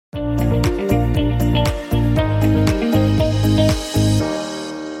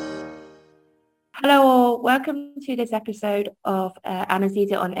welcome to this episode of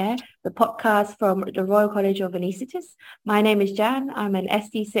Anaesthesia on Air, the podcast from the Royal College of Anaesthetists. My name is Jan. I'm an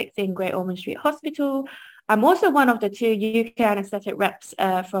SD6 in Great Ormond Street Hospital. I'm also one of the two UK anaesthetic reps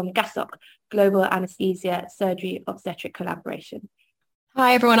from GASOC, Global Anaesthesia, Surgery, Obstetric Collaboration.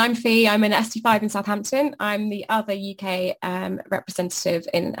 Hi everyone, I'm Fee. I'm an SD5 in Southampton. I'm the other UK representative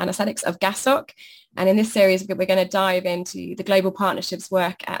in anaesthetics of GASOC. And in this series, we're going to dive into the global partnerships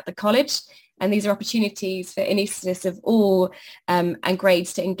work at the college. And these are opportunities for anaesthetists of all and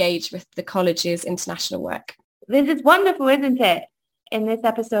grades to engage with the college's international work. This is wonderful, isn't it? In this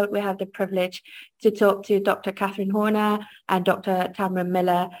episode, we have the privilege to talk to Dr. Katherine Horner and Dr. Tamryn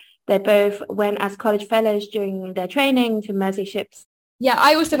Miller. They both went as college fellows during their training to Mercy ships. Yeah,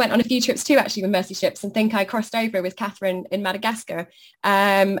 I also went on a few trips too, actually, with Mercy ships, and think I crossed over with Katherine in Madagascar.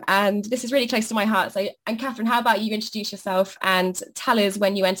 And this is really close to my heart. So, and Katherine, how about you introduce yourself and tell us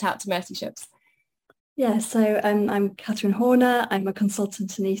when you went out to Mercy ships? Yeah, so I'm Katherine Horner. I'm a consultant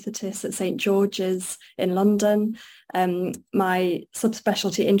anaesthetist at St George's in London. My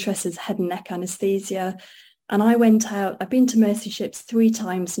subspecialty interest is head and neck anaesthesia. And I went out, I've been to Mercy ships 3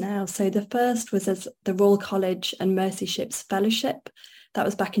 times now. So the first was as the Royal College and Mercy ships fellowship. That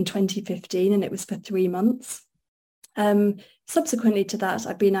was back in 2015 and it was for 3 months. Subsequently to that,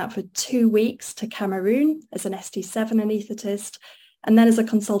 I've been out for 2 weeks to Cameroon as an ST7 anaesthetist. And then as a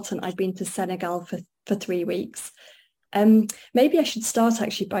consultant, I've been to Senegal for 3 weeks. Maybe I should start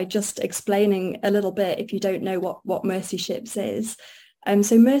actually by just explaining a little bit, if you don't know what Mercy ships is.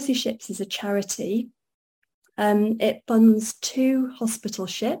 So Mercy ships is a charity. It funds 2 hospital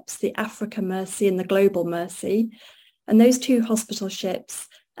ships, the Africa Mercy and the Global Mercy. And those 2 hospital ships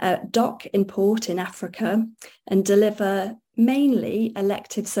dock in port in Africa and deliver mainly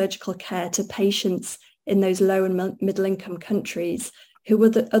elective surgical care to patients in those low and middle income countries who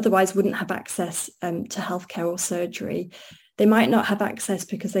would otherwise wouldn't have access to healthcare or surgery. They might not have access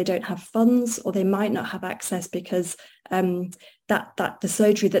because they don't have funds, or they might not have access because that the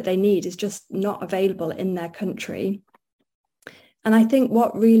surgery that they need is just not available in their country. And I think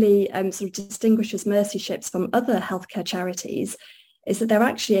what really sort of distinguishes Mercy ships from other healthcare charities is that they're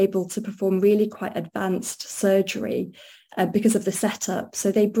actually able to perform really quite advanced surgery because of the setup.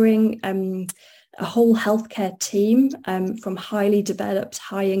 So they bring a whole healthcare team from highly developed,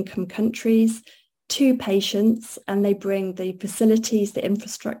 high-income countries to patients, and they bring the facilities, the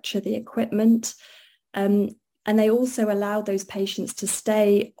infrastructure, the equipment, and they also allow those patients to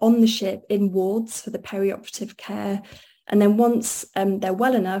stay on the ship in wards for the perioperative care. And then once they're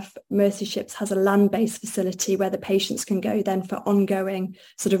well enough, Mercy ships has a land-based facility where the patients can go then for ongoing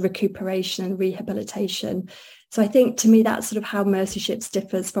sort of recuperation and rehabilitation. So I think to me that's sort of how Mercy ships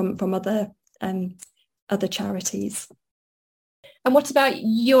differs from other charities. And what about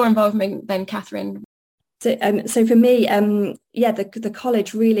your involvement then, Katherine? So for me, the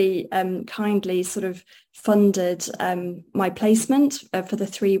college really kindly sort of funded my placement for the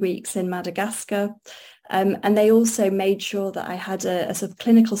 3 weeks in Madagascar. And they also made sure that I had a sort of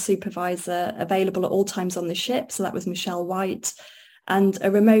clinical supervisor available at all times on the ship. So that was Michelle White, and a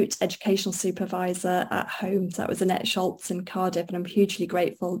remote educational supervisor at home. So that was Annette Schultz in Cardiff. And I'm hugely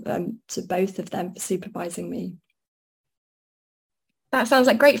grateful to both of them for supervising me. That sounds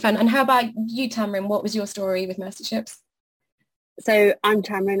like great fun. And how about you, Tamryn? What was your story with Mercy ships? So I'm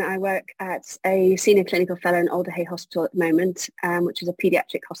Tamryn. I work at a senior clinical fellow in Alder Hey Hospital at the moment, which is a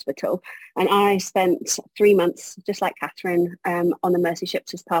paediatric hospital. And I spent 3 months, just like Katherine, on the Mercy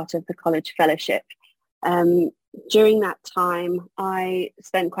ships as part of the college fellowship. During that time, I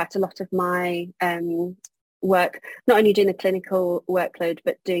spent quite a lot of my work, not only doing the clinical workload,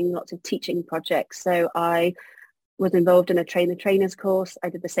 but doing lots of teaching projects. So I was involved in a trainers course. I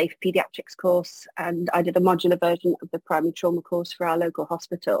did the Safe Paediatrics course, and I did a modular version of the primary trauma course for our local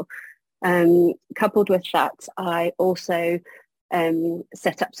hospital. Coupled with that, I also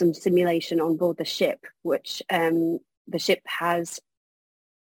set up some simulation on board the ship, which the ship has,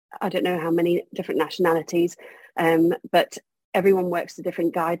 I don't know how many different nationalities, but everyone works to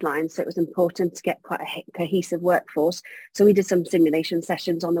different guidelines. So it was important to get quite a cohesive workforce. So we did some simulation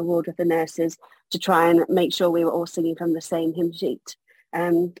sessions on the ward with the nurses to try and make sure we were all singing from the same hymn sheet.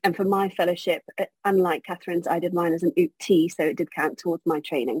 And for my fellowship, unlike Katherine's, I did mine as an UT, so it did count towards my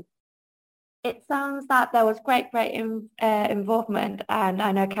training. It sounds that there was great involvement, and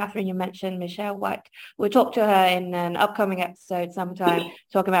I know, Katherine, you mentioned Michelle White. We'll talk to her in an upcoming episode sometime,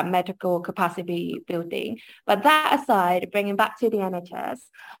 talking about medical capacity building. But that aside, bringing back to the NHS,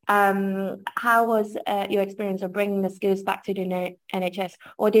 how was your experience of bringing the skills back to the NHS,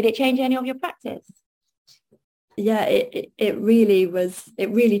 or did it change any of your practice? it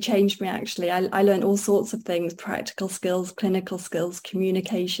really changed me, actually. I learned all sorts of things: practical skills, clinical skills,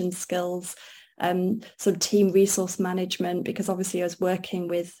 communication skills, sort of team resource management, because obviously I was working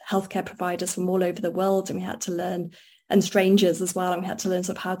with healthcare providers from all over the world, and we had to learn, and strangers as well, and we had to learn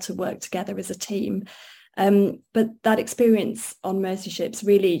sort of how to work together as a team. But that experience on Mercy Ships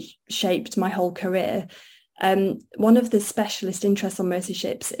really shaped my whole career. One of the specialist interests on Mercy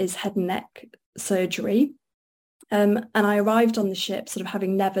Ships is head and neck surgery. And I arrived on the ship sort of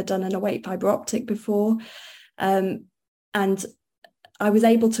having never done an awake fibre optic before. And I was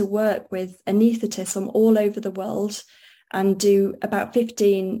able to work with anaesthetists from all over the world and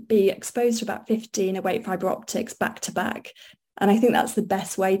be exposed to about 15 awake fibre optics back to back. And I think that's the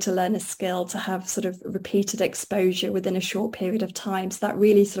best way to learn a skill, to have sort of repeated exposure within a short period of time. So that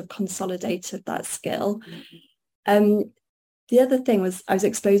really sort of consolidated that skill. The other thing was I was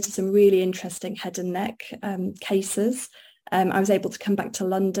exposed to some really interesting head and neck cases. I was able to come back to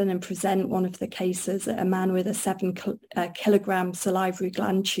London and present one of the cases, a man with a 7 kilogram salivary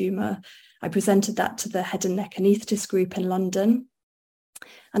gland tumour. I presented that to the head and neck anaesthetist group in London.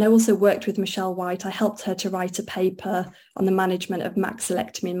 And I also worked with Michelle White. I helped her to write a paper on the management of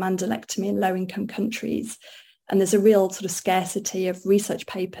maxillectomy and mandalectomy in low-income countries. And there's a real sort of scarcity of research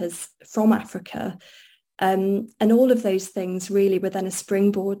papers from Africa. And all of those things really were then a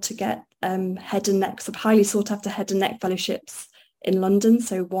springboard to get head and neck, sort of highly sought after head and neck fellowships in London.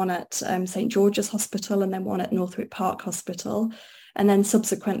 So one at St. George's Hospital and then one at Northwick Park Hospital. And then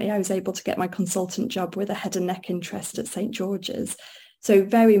subsequently I was able to get my consultant job with a head and neck interest at St. George's. So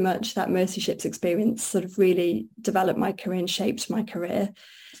very much that Mercy Ships experience sort of really developed my career and shaped my career.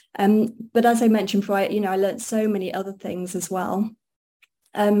 But as I mentioned before, I learned so many other things as well.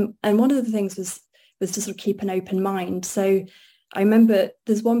 And one of the things was to sort of keep an open mind. So I remember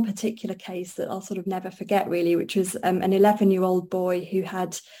there's one particular case that I'll sort of never forget, really, which was an 11-year-old boy who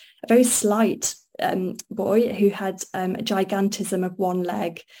had a very slight boy who had a gigantism of one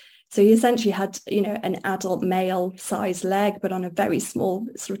leg. So he essentially had, an adult male size leg, but on a very small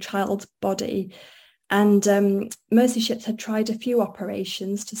sort of child body. And Mercy Ships had tried a few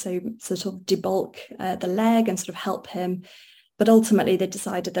operations to sort of debulk the leg and sort of help him. But ultimately they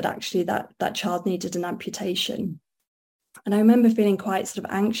decided that actually that child needed an amputation. And I remember feeling quite sort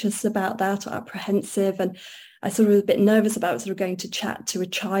of anxious about that, or apprehensive. And I sort of was a bit nervous about sort of going to chat to a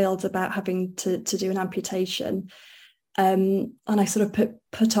child about having to do an amputation. And I sort of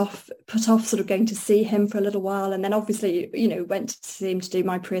put off sort of going to see him for a little while. And then obviously, went to see him to do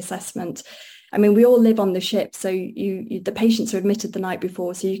my pre-assessment. I mean, we all live on the ship. So the patients are admitted the night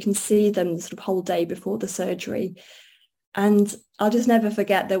before, so you can see them the sort of whole day before the surgery. And I'll just never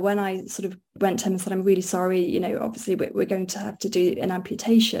forget that when I sort of went to him and said, I'm really sorry, obviously we're going to have to do an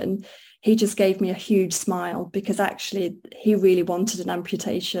amputation. He just gave me a huge smile, because actually he really wanted an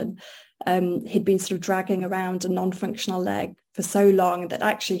amputation. He'd been sort of dragging around a non-functional leg for so long that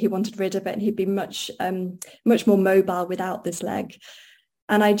actually he wanted rid of it, and he'd be much more mobile without this leg.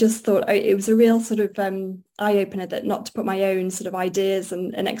 And I just thought it was a real sort of eye-opener, that not to put my own sort of ideas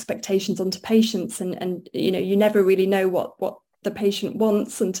and expectations onto patients. And you never really know what the patient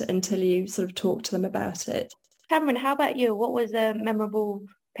wants until you sort of talk to them about it. Tamryn, how about you? What was a memorable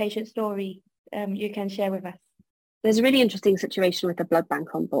patient story you can share with us? There's a really interesting situation with the blood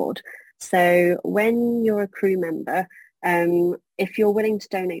bank on board. So when you're a crew member, if you're willing to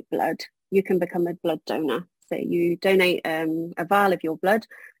donate blood, you can become a blood donor. So you donate a vial of your blood,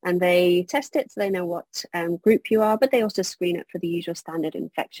 and they test it so they know what group you are, but they also screen it for the usual standard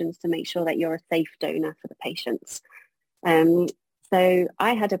infections to make sure that you're a safe donor for the patients. So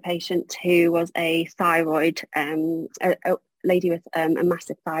I had a patient who was a thyroid, a lady with a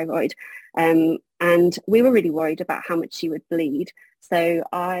massive thyroid, and we were really worried about how much she would bleed. So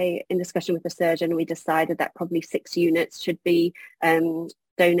in discussion with the surgeon, we decided that probably 6 units should be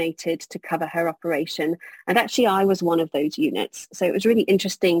donated to cover her operation. And actually I was one of those units. So it was really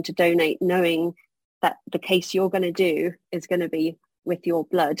interesting to donate, knowing that the case you're going to do is going to be with your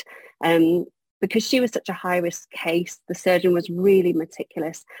blood. Because she was such a high risk case, the surgeon was really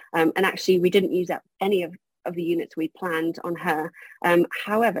meticulous. And actually we didn't use up any of the units we planned on her.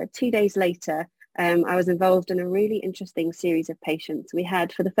 However, 2 days later, I was involved in a really interesting series of patients. We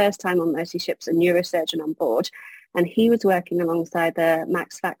had, for the first time on Mercy Ships, a neurosurgeon on board, and he was working alongside the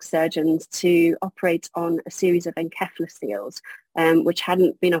MaxVax surgeons to operate on a series of encephaloceles, which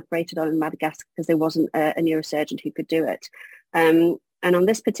hadn't been operated on in Madagascar because there wasn't a neurosurgeon who could do it. And on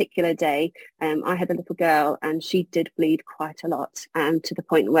this particular day, I had a little girl, and she did bleed quite a lot, to the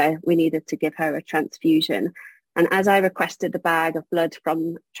point where we needed to give her a transfusion. And as I requested the bag of blood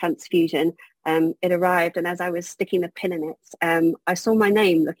from transfusion, it arrived, and as I was sticking the pin in it, I saw my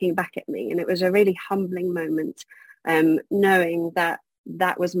name looking back at me, and it was a really humbling moment, knowing that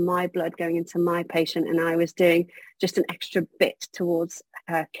that was my blood going into my patient, and I was doing just an extra bit towards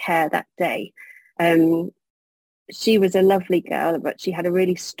her care that day. She was a lovely girl, but she had a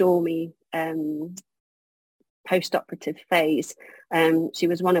really stormy post-operative phase. She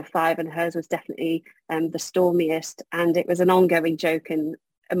was one of 5, and hers was definitely the stormiest, and it was an ongoing joke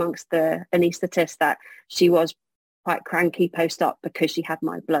amongst the anaesthetists that she was quite cranky post-op because she had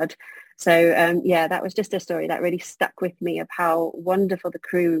my blood. So yeah, that was just a story that really stuck with me of how wonderful the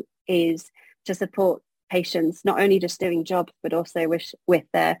crew is to support patients, not only just doing jobs, but also with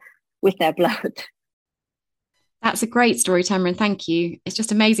their blood. That's a great story, Tamryn. Thank you. It's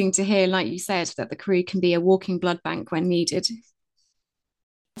just amazing to hear, like you said, that the crew can be a walking blood bank when needed.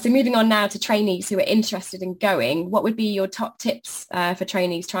 So moving on now to trainees who are interested in going, what would be your top tips for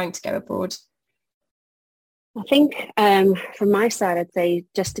trainees trying to go abroad? I think from my side, I'd say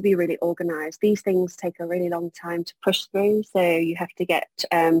just to be really organised. These things take a really long time to push through. So you have to get,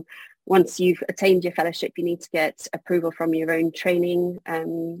 once you've attained your fellowship, you need to get approval from your own training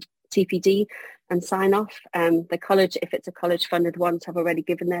TPD and sign off. The college, if it's a college funded one, have already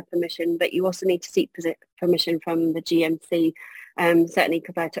given their permission, but you also need to seek permission from the GMC. Certainly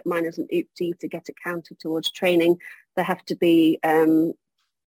because I took mine as an OOPT to get it counted towards training. There have to be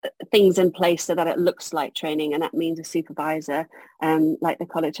things in place so that it looks like training, and that means a supervisor like the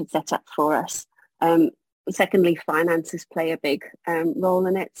college had set up for us. Secondly, finances play a big role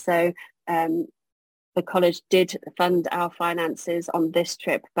in it. So the college did fund our finances on this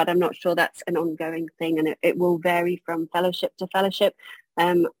trip, but I'm not sure that's an ongoing thing, and it will vary from fellowship to fellowship.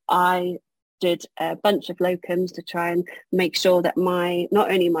 I did a bunch of locums to try and make sure that not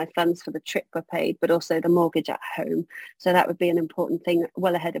only my funds for the trip were paid, but also the mortgage at home. So that would be an important thing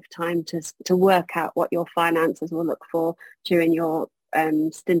well ahead of time to work out what your finances will look for during your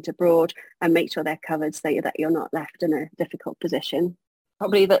stint abroad, and make sure they're covered so that you're not left in a difficult position.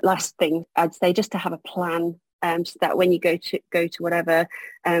 Probably the last thing I'd say, just to have a plan, so that when you go to whatever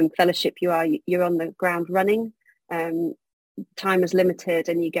fellowship you are, you're on the ground running. Time is limited,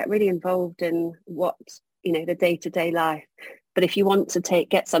 and you get really involved in the day-to-day life. But if you want to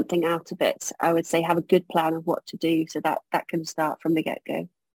get something out of it, I would say have a good plan of what to do, so that can start from the get-go.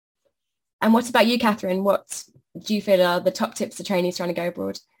 And what about you, Katherine? What do you feel are the top tips for trainees trying to go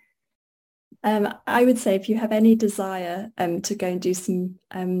abroad? I would say if you have any desire to go and do some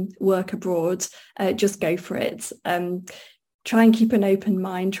work abroad, just go for it. Try and keep an open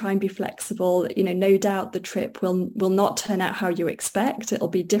mind, try and be flexible. No doubt the trip will not turn out how you expect. It'll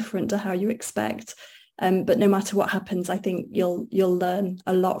be different to how you expect. But no matter what happens, I think you'll learn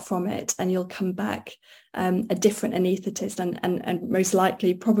a lot from it, and you'll come back a different anaesthetist, and most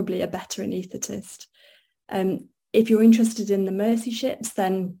likely probably a better anaesthetist. If you're interested in the mercyships,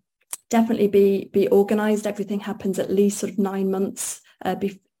 then definitely be organised. Everything happens at least sort of 9 months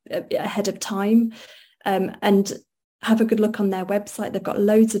ahead of time. And have a good look on their website. They've got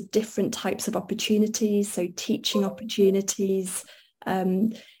loads of different types of opportunities, so teaching opportunities.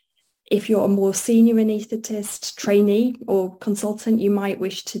 If you're a more senior anaesthetist, trainee or consultant, you might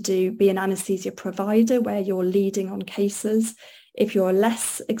wish to be an anaesthesia provider where you're leading on cases. If you're a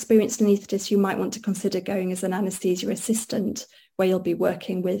less experienced anaesthetist, you might want to consider going as an anaesthesia assistant, where you'll be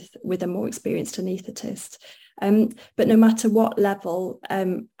working with a more experienced anaesthetist. But no matter what level,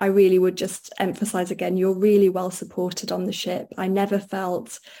 I really would just emphasise again, you're really well supported on the ship. I never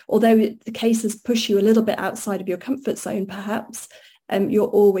felt, although the cases push you a little bit outside of your comfort zone, perhaps, you're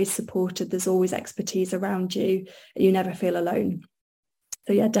always supported. There's always expertise around you. You never feel alone.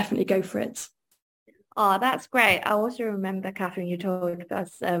 So yeah, definitely go for it. Oh, that's great. I also remember, Katherine, you told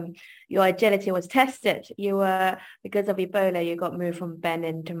us your agility was tested. You were, because of Ebola, you got moved from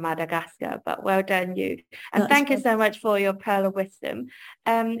Benin to Madagascar, but well done you. And thank you so much for your pearl of wisdom.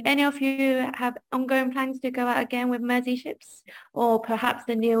 Any of you have ongoing plans to go out again with Mersey ships, or perhaps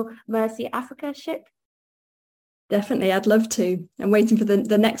the new Mercy Africa ship? Definitely, I'd love to. I'm waiting for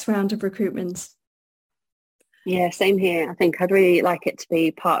the next round of recruitment. Yeah, same here. I think I'd really like it to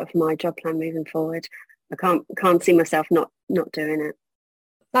be part of my job plan moving forward. I can't see myself not doing it.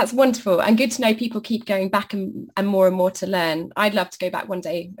 That's wonderful, and good to know people keep going back and more to learn. I'd love to go back one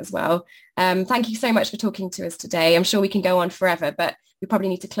day as well. Thank you so much for talking to us today. I'm sure we can go on forever, but we probably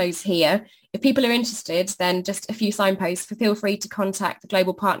need to close here. If people are interested, then just a few signposts. Feel free to contact the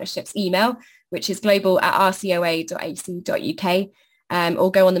Global Partnerships email, which is global@rcoa.ac.uk.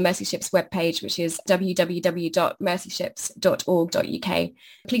 Or go on the Mercyships webpage, which is www.mercyships.org.uk.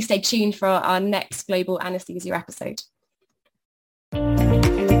 Please stay tuned for our next Global Anaesthesia episode.